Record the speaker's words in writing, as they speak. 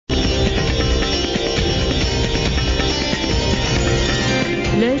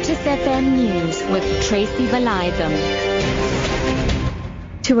FM News with Tracy Valaydham.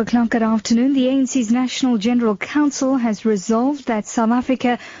 2 o'clock that afternoon, the ANC's National General Council has resolved that South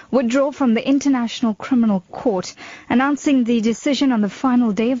Africa withdraw from the International Criminal Court. Announcing the decision on the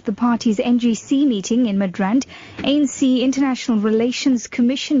final day of the party's NGC meeting in Midrand, ANC International Relations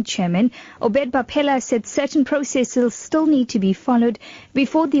Commission Chairman Obed Bapela said certain processes still need to be followed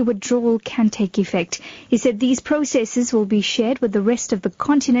before the withdrawal can take effect. He said these processes will be shared with the rest of the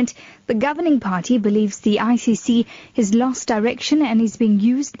continent. The governing party believes the ICC has lost direction and is being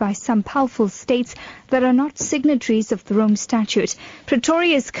used by some powerful states that are not signatories of the Rome Statute.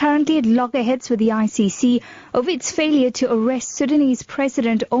 Pretoria is currently at loggerheads with the ICC over its failure to arrest Sudanese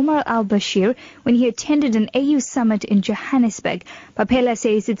President Omar al-Bashir when he attended an AU summit in Johannesburg. Bapela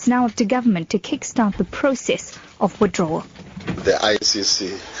says it's now up to government to kickstart the process of withdrawal. The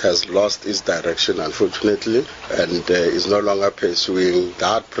ICC has lost its direction, unfortunately, and is no longer pursuing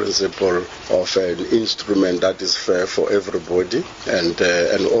that principle of an instrument that is fair for everybody.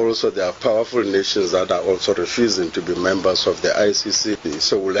 And also there are powerful nations that are also refusing to be members of the ICC.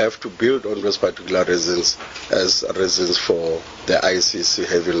 So we'll have to build on those particular reasons as reasons for the ICC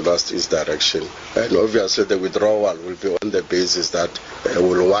having lost its direction. And obviously the withdrawal will be on the basis that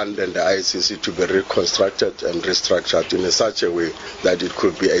we'll want the ICC to be reconstructed and restructured in such a way that it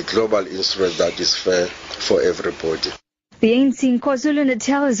could be a global instrument that is fair for everybody. The ANC in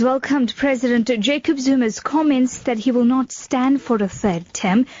KwaZulu-Natal has welcomed President Jacob Zuma's comments that he will not stand for a third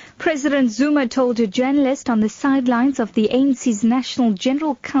term. President Zuma told a journalist on the sidelines of the ANC's National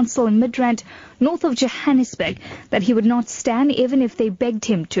General Council in Midrand, north of Johannesburg, that he would not stand even if they begged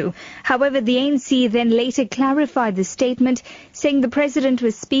him to. However, the ANC then later clarified the statement, saying the president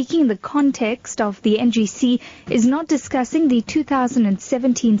was speaking in the context of the NGC is not discussing the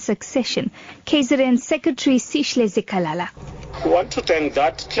 2017 succession. KZN Secretary Sishle Zikalala. We want to thank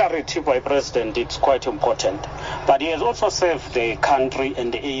that clarity by President. It's quite important. But he has also served the country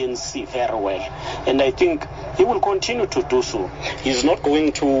and the ANC very well. And I think he will continue to do so. He's not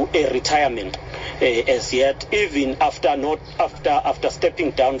going to a retirement as yet, even after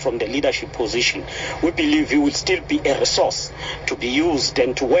stepping down from the leadership position. We believe he will still be a resource to be used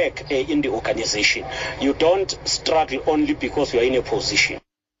and to work in the organization. You don't struggle only because you are in a position.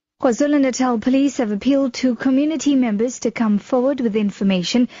 KwaZulu-Natal police have appealed to community members to come forward with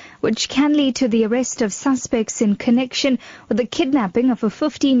information which can lead to the arrest of suspects in connection with the kidnapping of a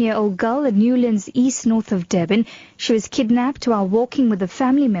 15-year-old girl at Newlands East, north of Durban. She was kidnapped while walking with a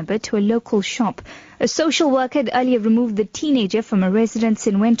family member to a local shop. A social worker had earlier removed the teenager from a residence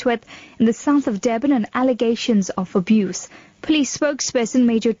in Wentworth in the south of Durban on allegations of abuse. Police spokesperson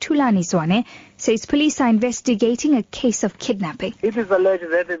Major Thulani Zwane says police are investigating a case of kidnapping. It is alleged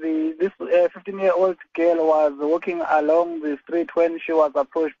that this 15-year-old girl was walking along the street when she was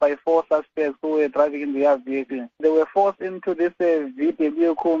approached by 4 suspects who were driving in their vehicle. They were forced into this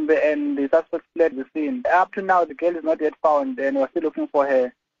VW Kumbe and the suspects fled the scene. Up to now, the girl is not yet found and we're still looking for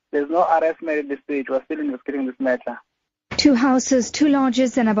her. There's no arrest made at this stage. We're still investigating this matter. 2 houses, 2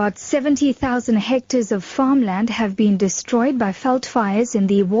 lodges and about 70,000 hectares of farmland have been destroyed by veld fires in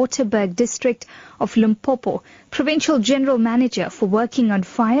the Waterberg district of Limpopo. Provincial General Manager for Working on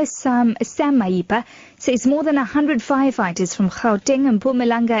Fire, Sam Maipa, says more than 100 firefighters from Gauteng,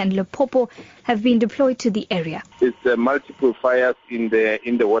 Mpumalanga and Limpopo have been deployed to the area. It's multiple fires in the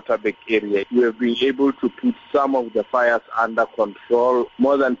Waterberg area. We have been able to put some of the fires under control.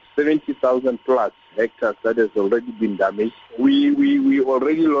 More than 70,000 plus hectares that has already been damaged. We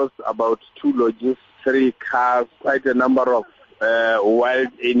already lost about 2 lodges, 3 cars, quite a number of wild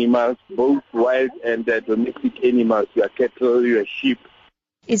animals, both wild and domestic animals, your cattle, your sheep.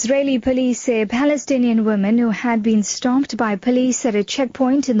 Israeli police say a Palestinian woman who had been stopped by police at a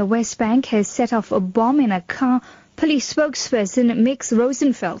checkpoint in the West Bank has set off a bomb in a car. Police spokesperson Mix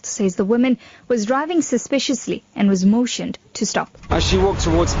Rosenfeld says the woman was driving suspiciously and was motioned to stop. As she walked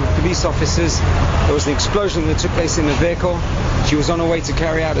towards the police officers, there was an explosion that took place in the vehicle. She was on her way to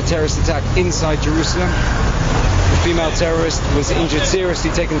carry out a terrorist attack inside Jerusalem. The female terrorist was injured seriously,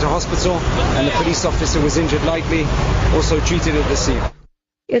 taken to hospital, and the police officer was injured lightly, also treated at the scene.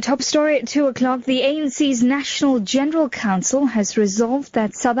 Your top story at 2 o'clock. The ANC's National General Council has resolved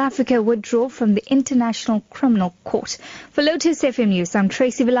that South Africa withdraw from the International Criminal Court. For Lotus FM News, I'm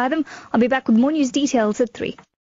Tracy Valaydham. I'll be back with more news details at 3.